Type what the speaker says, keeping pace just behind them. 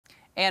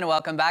And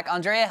welcome back.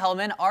 Andrea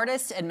Hellman,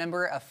 artist and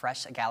member of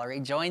Fresh Gallery,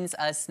 joins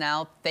us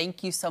now.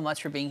 Thank you so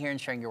much for being here and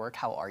sharing your work.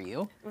 How are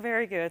you?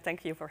 Very good.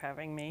 Thank you for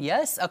having me.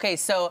 Yes. Okay,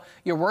 so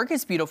your work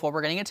is beautiful.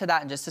 We're going to get to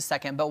that in just a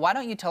second, but why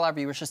don't you tell our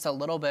viewers just a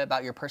little bit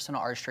about your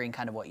personal artistry and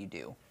kind of what you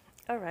do?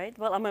 All right.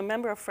 Well, I'm a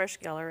member of Fresh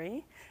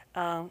Gallery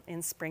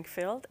in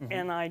Springfield,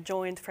 and I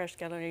joined Fresh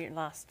Gallery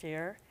last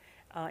year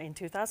in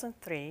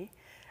 2003.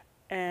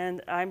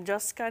 And I'm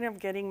just kind of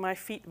getting my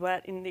feet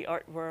wet in the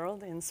art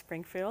world in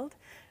Springfield.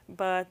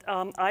 But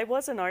I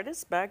was an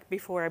artist back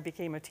before I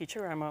became a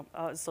teacher. I'm an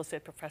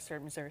associate professor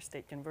at Missouri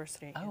State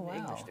University in the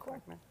English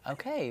department.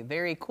 Okay,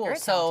 very cool. Very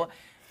so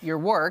your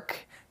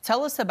work,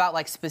 tell us about,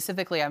 like,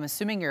 specifically, I'm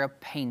assuming you're a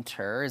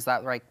painter. Is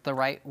that the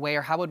right way,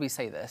 or how would we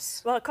say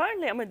this? Well,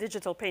 currently I'm a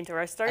digital painter.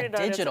 I started a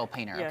digital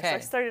painter, yes, okay. I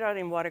started out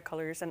in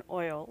watercolors and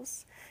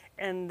oils,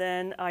 and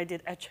then I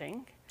did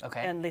etching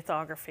and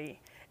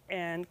lithography.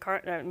 And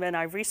when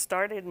I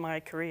restarted my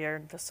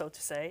career, so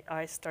to say,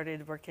 I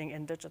started working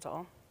in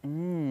digital.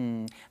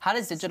 How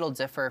does digital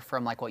differ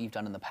from like what you've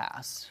done in the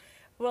past?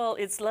 Well,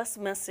 it's less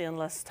messy and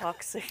less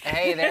toxic.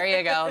 Hey, there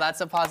you go.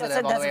 That's a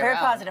positive. That's very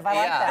positive. I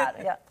like that.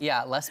 Yeah.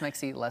 Yeah, less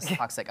messy, less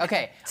toxic.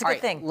 Okay. It's a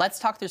good thing. Let's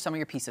talk through some of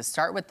your pieces.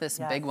 Start with this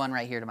big one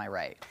right here to my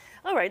right.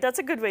 All right, that's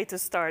a good way to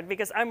start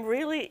because I'm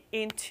really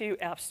into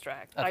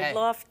abstract. I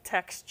love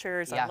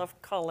textures, I love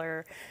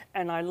color,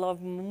 and I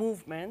love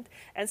movement.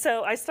 And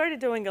so I started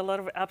doing a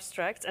lot of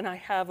abstracts, and I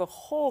have a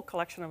whole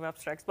collection of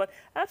abstracts. But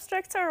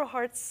abstracts are a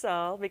hard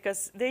sell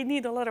because they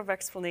need a lot of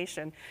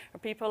explanation.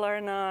 People are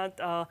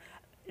not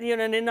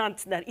they're not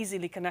that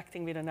easily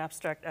connecting with an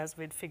abstract as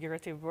with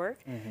figurative work.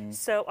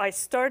 So I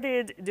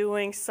started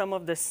doing some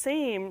of the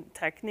same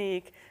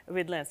technique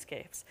with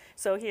landscapes.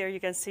 So here you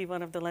can see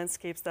one of the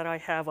landscapes that I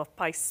have of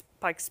Pikes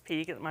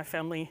Peak that my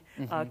family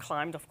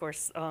climbed, of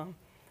course,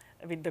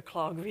 with the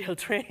clog wheel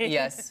train.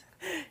 Yes.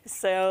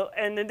 So,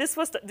 and this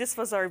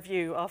was our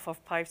view off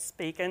of Pikes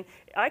Peak, and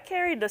I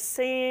carried the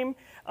same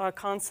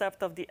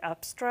concept of the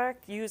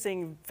abstract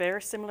using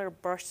very similar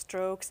brush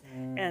strokes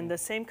and the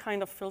same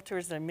kind of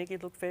filters that make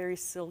it look very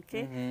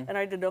silky. And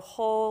I did a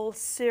whole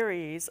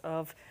series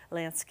of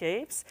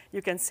landscapes.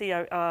 You can see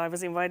I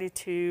was invited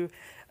to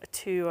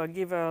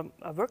give a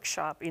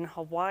workshop in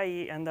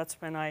Hawaii, and that's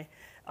when I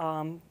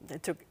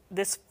took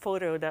this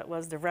photo that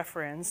was the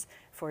reference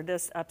for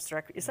this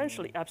abstract,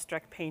 essentially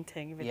abstract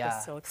painting with the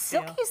silk.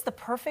 Silky is the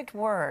perfect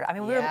word. I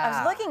mean, I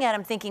was looking at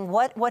him thinking,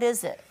 what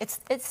is it? It's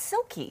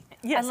silky.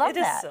 Yes, I love it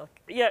is that. silk.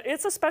 Yeah,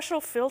 it's a special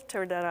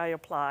filter that I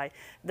apply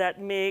that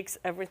makes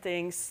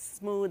everything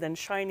smooth and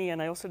shiny,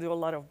 and I also do a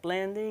lot of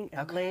blending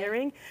and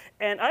layering.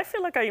 And I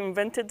feel like I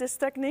invented this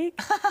technique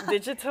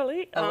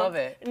digitally. I love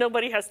it.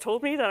 Nobody has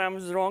told me that I'm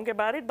wrong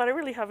about it, but I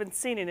really haven't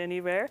seen it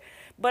anywhere.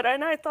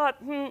 And I thought,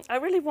 I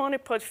really want to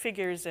put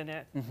figures in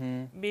it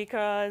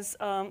because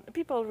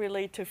people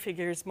relate to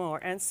figures more.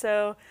 And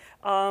so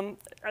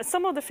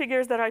some of the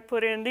figures that I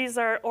put in, these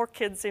are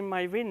orchids in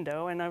my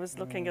window, and I was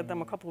looking at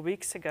them a couple of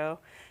weeks ago.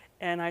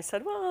 And I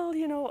said, well,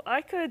 you know,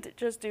 I could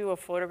just do a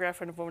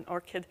photograph of an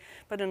orchid,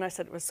 but then I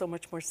said it was so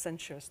much more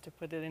sensuous to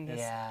put it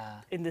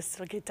in this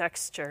silky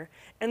texture.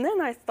 And then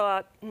I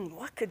thought,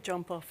 what could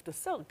jump off the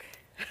silk?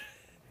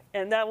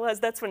 And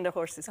that's when the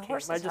horses came.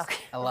 I just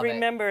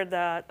remember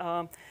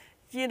that,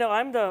 you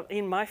know,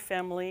 in my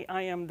family,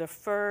 I am the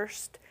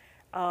first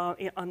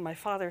on my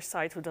father's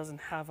side who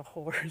doesn't have a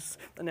horse.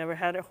 I never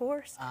had a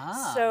horse.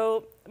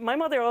 So my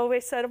mother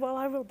always said, well,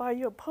 I will buy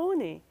you a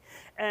pony.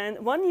 And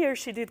one year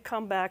she did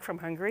come back from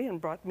Hungary and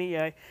brought me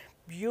a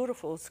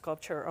beautiful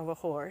sculpture of a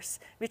horse,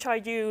 which I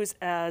use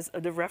as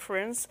the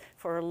reference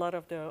for a lot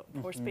of the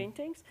horse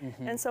paintings.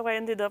 And so I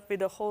ended up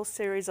with a whole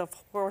series of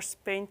horse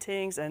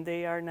paintings, and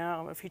they are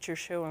now a feature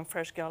show in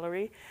Fresh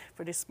Gallery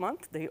for this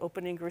month. The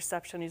opening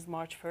reception is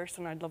March 1st,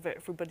 and I'd love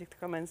everybody to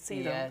come and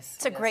see them.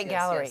 It's a great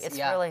gallery. It's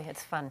really,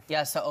 it's fun.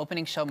 Yeah, so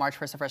opening show March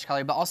 1st at Fresh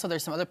Gallery, but also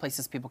there's some other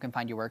places people can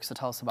find your work, so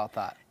tell us about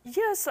that.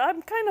 Yes,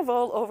 I'm kind of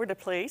all over the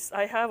place.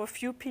 I have a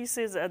few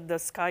pieces at the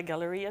Sky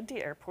Gallery at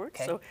the airport,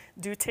 so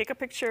do take a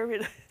picture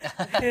with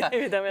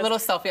Little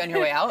selfie on your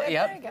way out.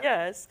 Yep.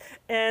 Yes,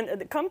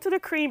 and come to the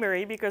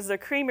Creamery because the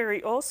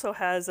Creamery also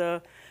has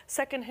a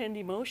secondhand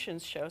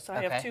emotions show. So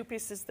I have two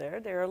pieces there.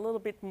 They're a little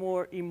bit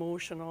more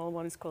emotional.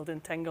 One is called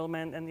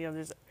Entanglement, and the other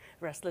is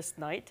Restless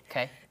Night.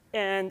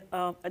 And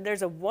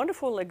there's a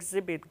wonderful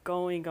exhibit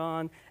going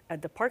on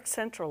at the Park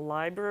Central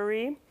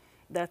Library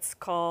that's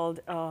called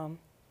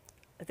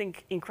I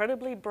think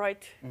Incredibly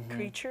Bright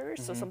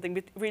Creatures, or something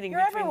with reading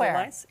between the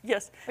lines.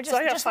 Yes, so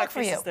I have 5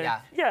 pieces there.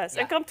 Yes,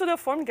 and come to the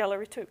Form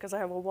Gallery too, because I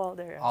have a wall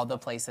there. All the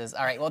places.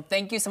 All right, well,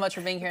 thank you so much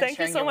for being here and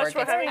sharing your work. Thank you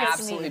so much for having us.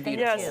 Absolutely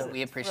beautiful.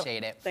 We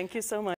appreciate it. Thank you so much.